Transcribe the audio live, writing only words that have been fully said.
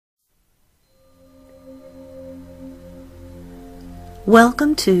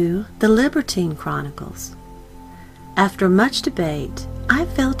Welcome to the Libertine Chronicles. After much debate, I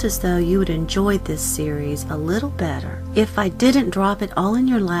felt as though you would enjoy this series a little better if I didn't drop it all in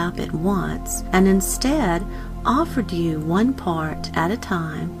your lap at once and instead offered you one part at a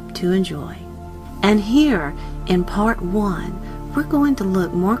time to enjoy. And here, in part 1, we're going to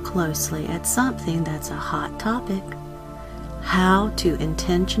look more closely at something that's a hot topic: how to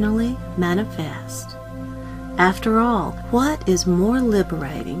intentionally manifest. After all, what is more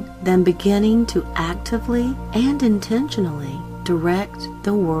liberating than beginning to actively and intentionally direct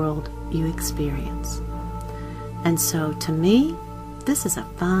the world you experience? And so, to me, this is a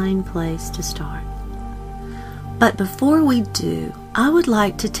fine place to start. But before we do, I would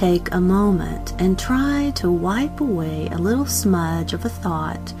like to take a moment and try to wipe away a little smudge of a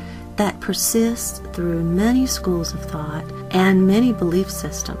thought that persists through many schools of thought and many belief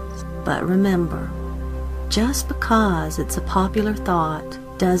systems. But remember, just because it's a popular thought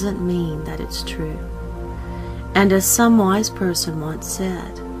doesn't mean that it's true. And as some wise person once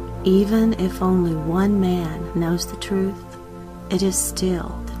said, even if only one man knows the truth, it is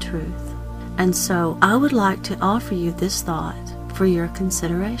still the truth. And so I would like to offer you this thought for your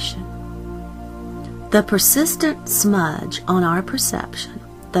consideration. The persistent smudge on our perception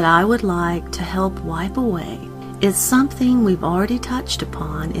that I would like to help wipe away is something we've already touched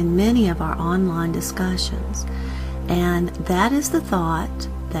upon in many of our online discussions, and that is the thought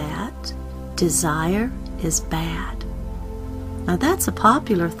that desire is bad. Now that's a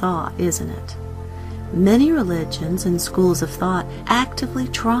popular thought, isn't it? Many religions and schools of thought actively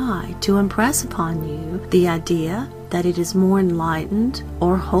try to impress upon you the idea that it is more enlightened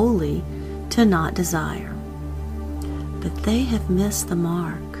or holy to not desire. But they have missed the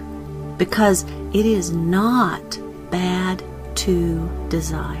mark, because it is not bad to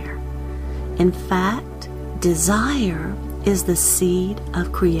desire. In fact, desire is the seed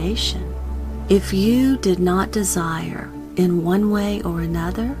of creation. If you did not desire in one way or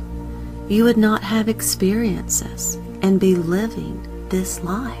another, you would not have experiences and be living this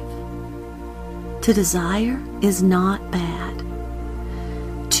life. To desire is not bad.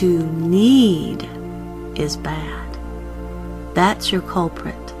 To need is bad. That's your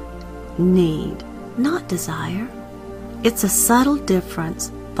culprit. Need, not desire. It's a subtle difference,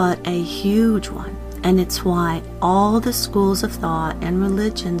 but a huge one, and it's why all the schools of thought and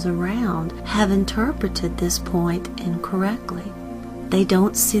religions around have interpreted this point incorrectly. They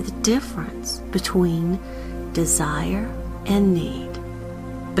don't see the difference between desire and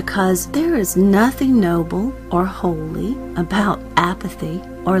need, because there is nothing noble or holy about apathy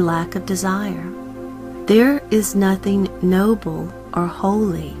or lack of desire. There is nothing noble or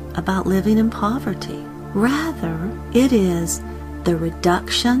holy about living in poverty. Rather, it is the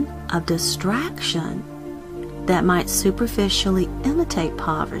reduction of distraction that might superficially imitate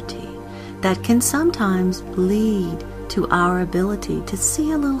poverty that can sometimes lead to our ability to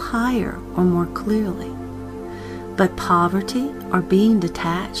see a little higher or more clearly. But poverty, or being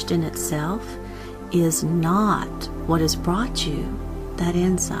detached in itself, is not what has brought you that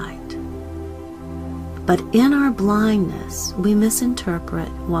insight. But in our blindness, we misinterpret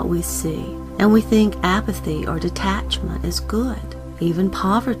what we see, and we think apathy or detachment is good. Even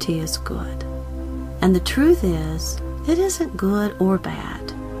poverty is good. And the truth is, it isn't good or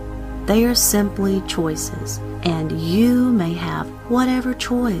bad. They are simply choices, and you may have whatever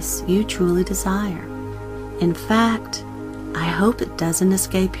choice you truly desire. In fact, I hope it doesn't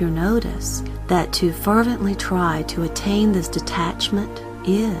escape your notice that to fervently try to attain this detachment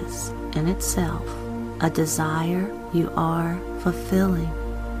is, in itself, a desire you are fulfilling.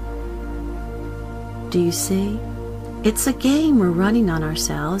 Do you see? It's a game we're running on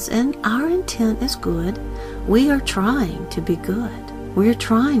ourselves, and our intent is good. We are trying to be good. We're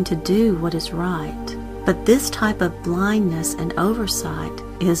trying to do what is right. But this type of blindness and oversight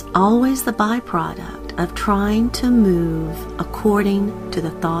is always the byproduct of trying to move according to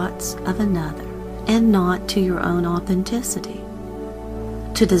the thoughts of another and not to your own authenticity.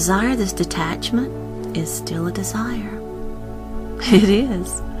 To desire this detachment is still a desire. It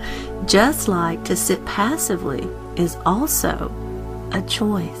is. Just like to sit passively is also a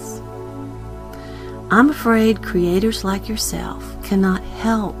choice. I'm afraid creators like yourself cannot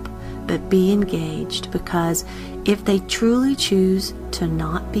help but be engaged, because if they truly choose to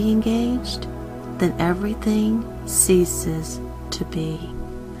not be engaged, then everything ceases to be.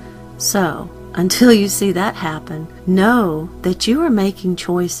 So, until you see that happen, know that you are making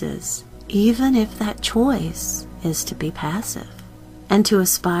choices, even if that choice is to be passive. And to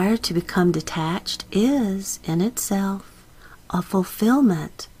aspire to become detached is, in itself, a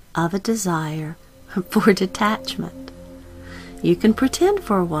fulfillment of a desire for detachment. You can pretend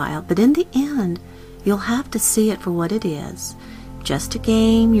for a while, but in the end, you'll have to see it for what it is. Just a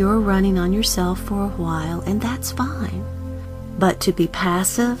game you're running on yourself for a while, and that's fine. But to be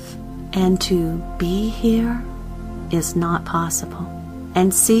passive and to be here is not possible.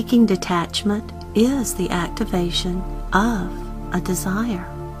 And seeking detachment is the activation of a desire.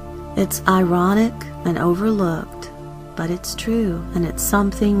 It's ironic and overlooked, but it's true, and it's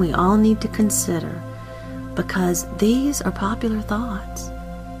something we all need to consider, because these are popular thoughts.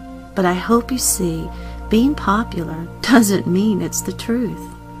 But I hope you see, being popular doesn't mean it's the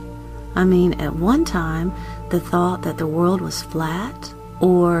truth. I mean, at one time, the thought that the world was flat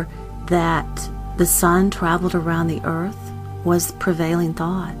or that the sun traveled around the earth was prevailing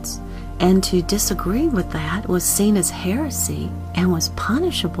thoughts. And to disagree with that was seen as heresy and was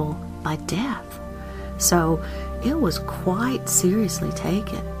punishable by death. So it was quite seriously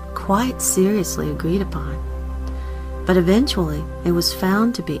taken, quite seriously agreed upon. But eventually it was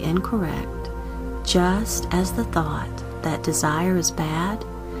found to be incorrect, just as the thought that desire is bad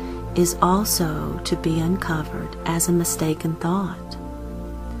is also to be uncovered as a mistaken thought.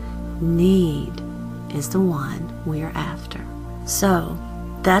 Need is the one we're after. So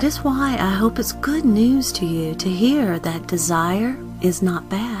that is why I hope it's good news to you to hear that desire is not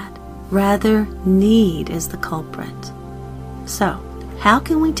bad. Rather, need is the culprit. So, how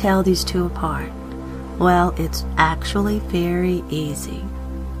can we tell these two apart? Well, it's actually very easy.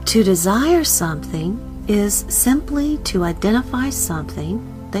 To desire something is simply to identify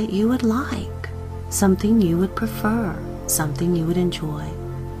something that you would like, something you would prefer, something you would enjoy.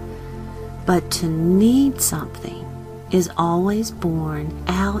 But to need something is always born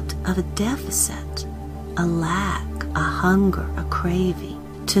out of a deficit, a lack, a hunger, a craving.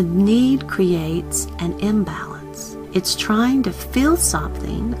 To need creates an imbalance. It's trying to fill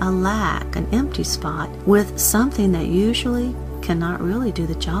something, a lack, an empty spot, with something that usually cannot really do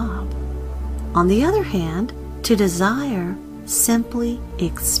the job. On the other hand, to desire simply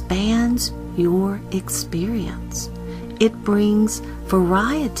expands your experience. It brings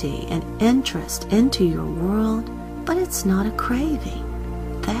variety and interest into your world, but it's not a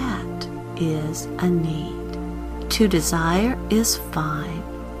craving. That is a need. To desire is fine,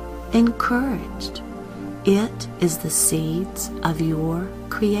 encouraged. It is the seeds of your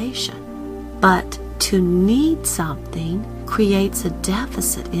creation. But to need something creates a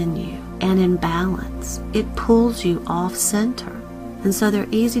deficit in you, an imbalance. It pulls you off center, and so they're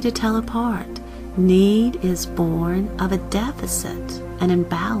easy to tell apart. Need is born of a deficit, an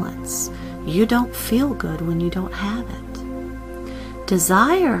imbalance. You don't feel good when you don't have it.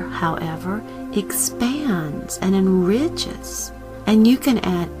 Desire, however, expands and enriches, and you can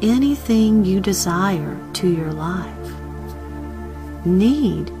add anything you desire to your life.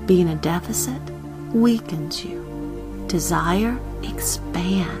 Need, being a deficit, weakens you. Desire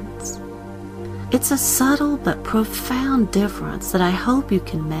expands. It's a subtle but profound difference that I hope you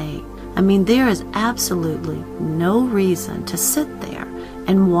can make. I mean, there is absolutely no reason to sit there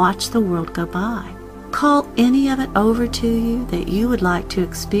and watch the world go by. Call any of it over to you that you would like to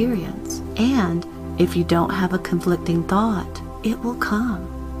experience, and if you don't have a conflicting thought, it will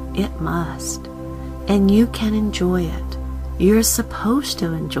come. It must. And you can enjoy it. You're supposed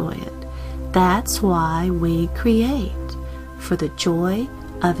to enjoy it. That's why we create, for the joy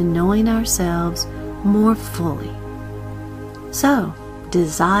of knowing ourselves more fully. So,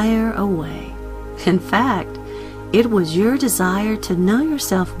 desire away. In fact, it was your desire to know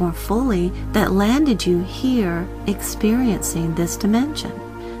yourself more fully that landed you here experiencing this dimension.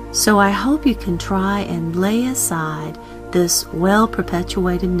 So I hope you can try and lay aside this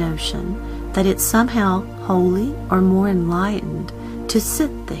well-perpetuated notion that it's somehow holy or more enlightened to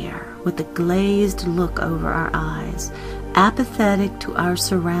sit there with a glazed look over our eyes, apathetic to our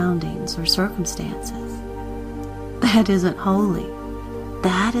surroundings or circumstances. That isn't holy.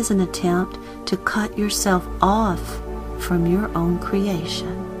 That is an attempt to cut yourself off from your own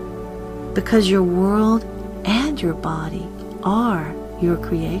creation, because your world and your body are your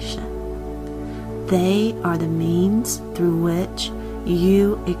creation. They are the means through which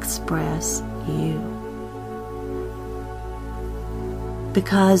you express you.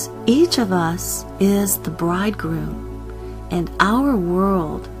 Because each of us is the bridegroom, and our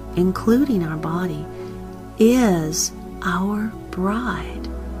world, including our body, is our bride,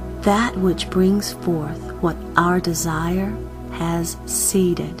 that which brings forth what our desire has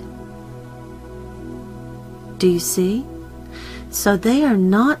seeded. Do you see? So they are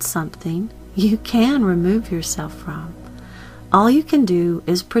not something you can remove yourself from. All you can do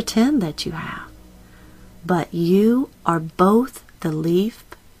is pretend that you have. But you are both the leaf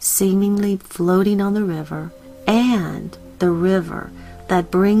seemingly floating on the river and the river that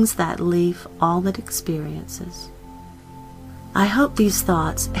brings that leaf all it experiences. I hope these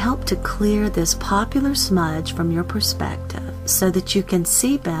thoughts help to clear this popular smudge from your perspective so that you can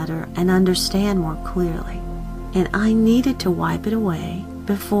see better and understand more clearly. And I needed to wipe it away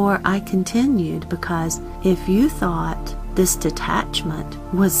before I continued, because if you thought this detachment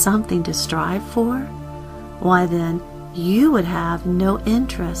was something to strive for, why then you would have no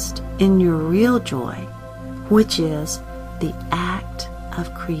interest in your real joy, which is the act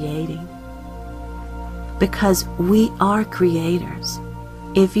of creating. Because we are creators.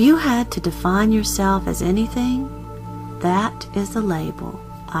 If you had to define yourself as anything, that is the label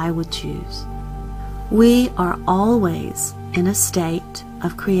I would choose. We are always in a state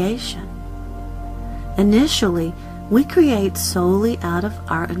of creation. Initially, we create solely out of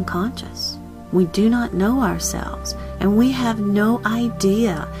our unconscious. We do not know ourselves, and we have no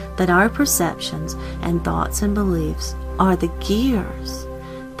idea that our perceptions and thoughts and beliefs are the gears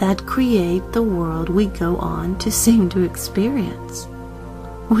that create the world we go on to seem to experience.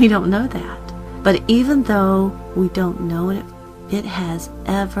 We don't know that. But even though we don't know it, it has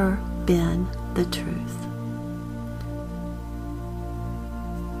ever been the truth.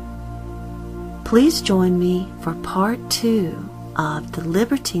 Please join me for part 2 of the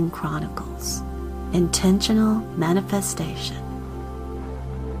Libertine Chronicles, Intentional Manifestation.